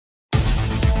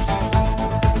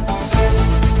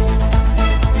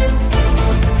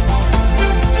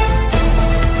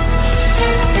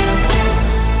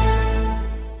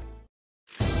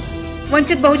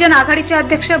वंचित बहुजन आघाडीचे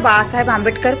अध्यक्ष बाळासाहेब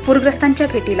आंबेडकर पूरग्रस्तांच्या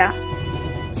भेटीला.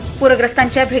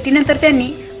 पूरग्रस्तांच्या भेटीनंतर त्यांनी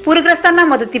पूरग्रस्तांना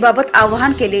मदतीबाबत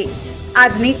आवाहन केले.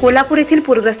 आज मी कोल्हापूर येथील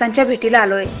पूरग्रस्तांच्या भेटीला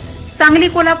आलोय. सांगली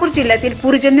कोल्हापूर जिल्ह्यातील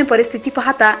पूरजन्य परिस्थिती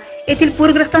पाहता येथील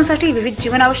पूरग्रस्तांसाठी विविध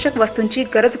जीवनावश्यक वस्तूंची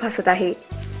गरज भासत आहे.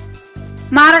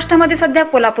 महाराष्ट्रामध्ये सध्या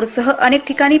कोल्हापूरसह अनेक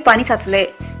ठिकाणी पाणी साचलंय.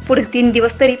 पुढील 3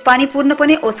 दिवस तरी पाणी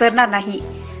पूर्णपणे ओसरणार नाही.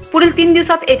 पुढील 3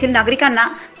 दिवसात येथील नागरिकांना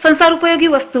संसार उपयोगी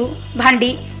वस्तू,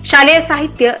 भांडी, शालेय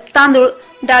साहित्य, तांदूळ,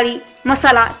 डाळी,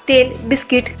 मसाला, तेल,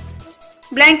 बिस्किट,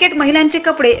 ब्लँकेट, महिलांचे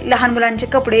कपडे, लहान मुलांचे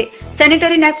कपडे,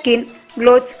 sanitary napkin,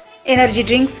 gloves, energy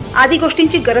drinks आदी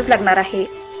गोष्टींची गरज लागणार आहे.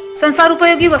 संसार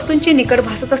उपयोगी वस्तूंची निकड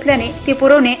भासत असल्याने ते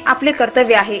पुरवणे आपले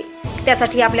कर्तव्य आहे.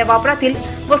 त्यासाठी आपल्या वापरातील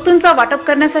वस्तूंचा वाटप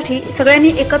करण्यासाठी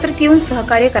सगळ्यांनी एकत्रित येऊन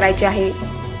सहकार्य करायचे आहे.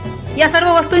 या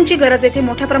सर्व वस्तूंची गरज येथे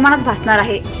मोठ्या प्रमाणात भासणार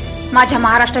आहे. माझ्या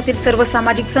महाराष्ट्रातील सर्व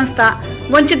सामाजिक संस्था,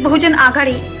 वंचित बहुजन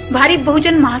आघाडी, भारिप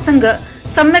बहुजन महासंघ,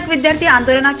 सम्यक विद्यार्थी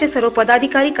आंदोलनाचे सर्व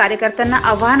पदाधिकारी कार्यकर्त्यांना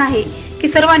आवाहन आहे की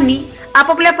सर्वांनी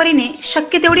आपापल्या परीने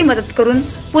शक्य तेवढी मदत करून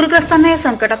पूरग्रस्तांना या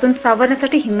संकटातून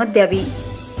सावरण्यासाठी हिंमत द्यावी.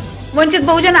 वंचित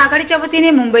बहुजन आघाडीच्या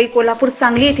वतीने मुंबई, कोल्हापूर,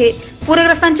 सांगली येथे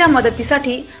पूरग्रस्तांच्या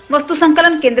मदतीसाठी वस्तू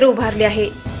संकलन केंद्र उभारले आहे.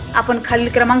 आपण खालील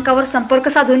क्रमांकावर संपर्क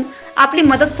साधून आपली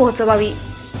मदत पोहोचवावी.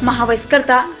 महावैस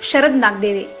करता शरद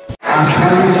नागदेवे.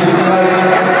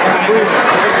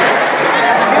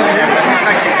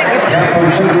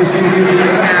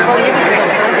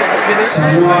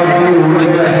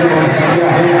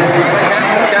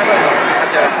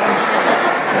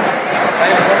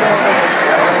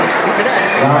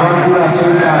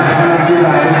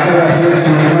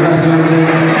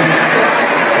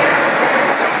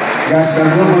 या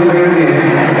सर्व मंडळींनी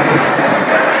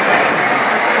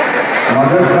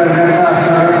मदत करण्याचा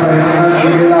असणारा प्रयत्न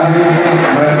केलेला आहे.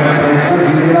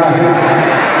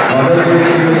 मदत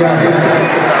केली आहे.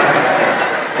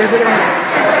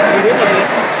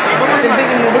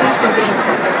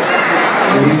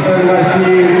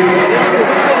 निसर्गाशी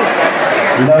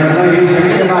लढणं हे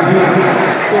शक्य नाही,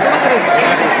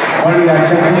 पण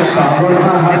याच्यातून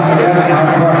सावरणं हा सगळ्यात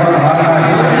महत्त्वाचा भाग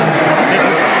आहे.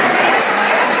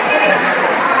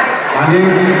 आणि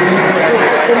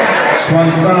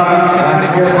संस्था,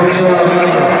 राजकीय पक्ष,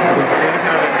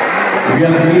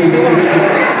 व्यक्ती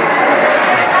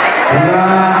पुन्हा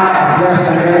आपल्या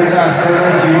सगळ्यांचं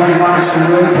असणारं जीवनमान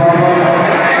सुरळीत व्हावं,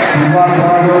 सुरुवात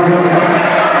व्हावं,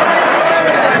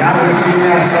 या गोष्टीने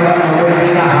असणारा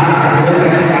मदतीचा हात त्या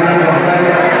ठिकाणी बघताय.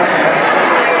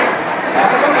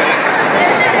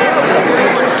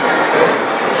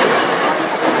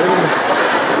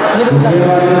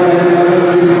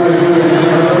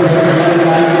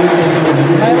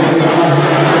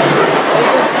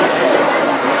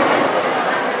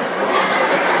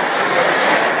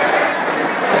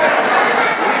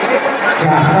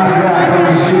 शासनाकडे आपण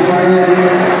निश्चितपणे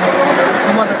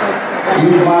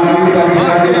ही मागणी त्या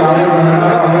ठिकाणी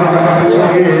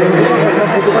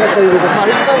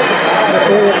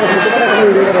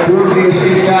पूर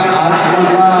देशाच्या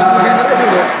आत्म्याला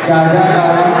ज्या ज्या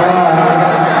गावातला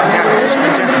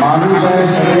माणूस आहे,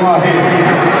 सर्व आहे,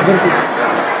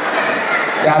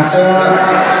 त्याचं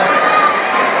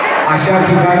अशा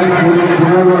ठिकाणी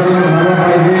पुनर्वसन झालं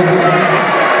पाहिजे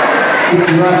की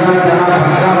पुराचा त्यांना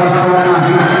फटका बसणार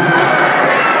नाही.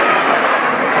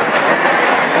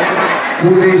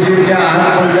 पूर देशाच्या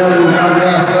आतमधल्या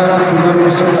लोकांच्या असताना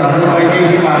पुनर्वसन झालं पाहिजे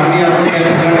ही मागणी आपण त्या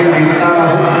ठिकाणी भेटणार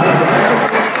आहोत.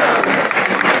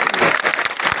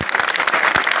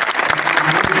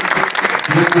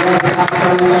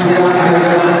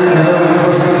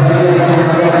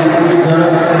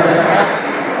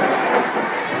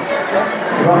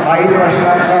 काही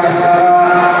प्रश्नांचा असणारा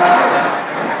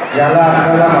ज्याला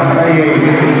आपल्याला म्हणता येईल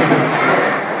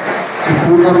की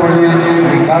पूर्णपणे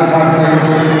निकाल काढता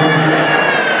येतो,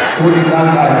 तो निकाल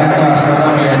काढण्याचा असताना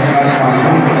मी या ठिकाणी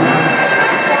मानतो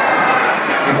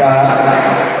की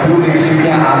पूर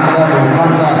देशाच्या आतल्या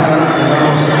लोकांचा असताना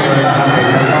पुनर्वसन करणं हा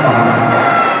त्याच्यातला भाग.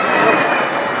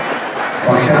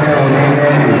 पक्षाच्या वतीने,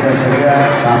 इथल्या सगळ्या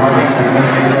सामाजिक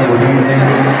संघटनेच्या वतीने,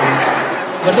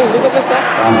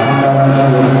 राजकारणाच्या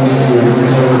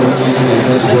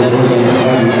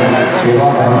सेवा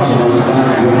भाव संस्था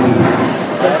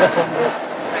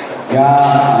या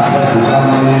आपल्या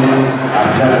दुकानामध्ये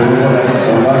आपल्याबरोबर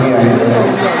सहभागी आहेत.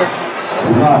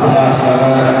 पुन्हा आपला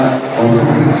असणारा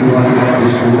कौटुंबिक जीवनामध्ये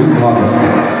सुरू व्हावं.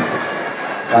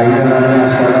 काही जणांनी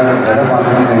असणारा घर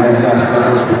बांधून देण्याचं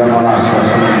असल्याचं सुद्धा मला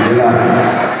आश्वासन दिलेलं आहे.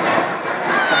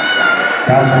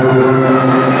 त्याचबरोबर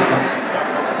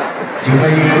जी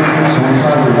काही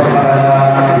संसार उभा करायला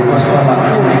व्यवस्था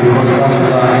लागतो, व्यवस्था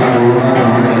सुद्धा आणि कोरोना त्या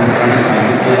ठिकाणी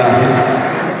सांगितलेलं आहे.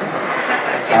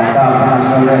 आता आपण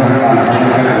असलेल्या ह्या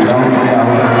कारखान्याच्या गोडाऊनमध्ये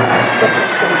आहोत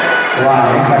किंवा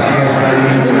अनेक अशी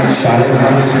असणारी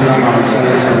शाळेमध्ये सुद्धा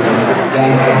माणसाला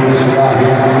त्यामध्ये सुद्धा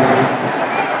आहे.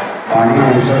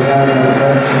 पाणी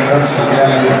ओसरल्यानंतर चिखल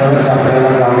सुटल्यानंतरच आपल्याला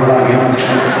जावं लागेल.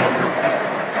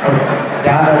 पण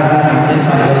त्या दरम्यान इथेच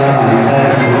आपल्याला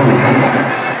माणसाला म्हणून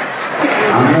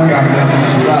अन्नधान्याची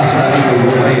सुद्धा असणारी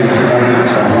व्यवस्था या ठिकाणी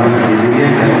सर्वांनी केलेली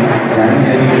आहे.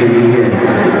 त्यांनी केलेली आहे.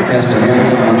 त्या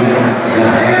सगळ्यांचं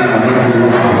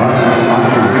मनपूर्वक आभार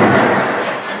मानतो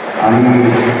आणि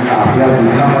आपल्या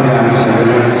दुःखामध्ये आम्ही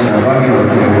सगळेजण सहभागी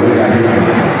होतो एवढं काही.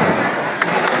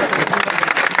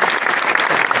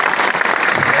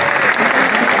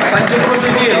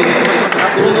 पंचक्रोशीतील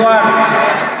गुरुद्वार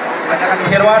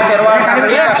खेरवाड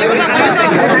टाकळी या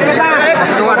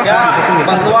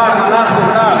बसवाड मला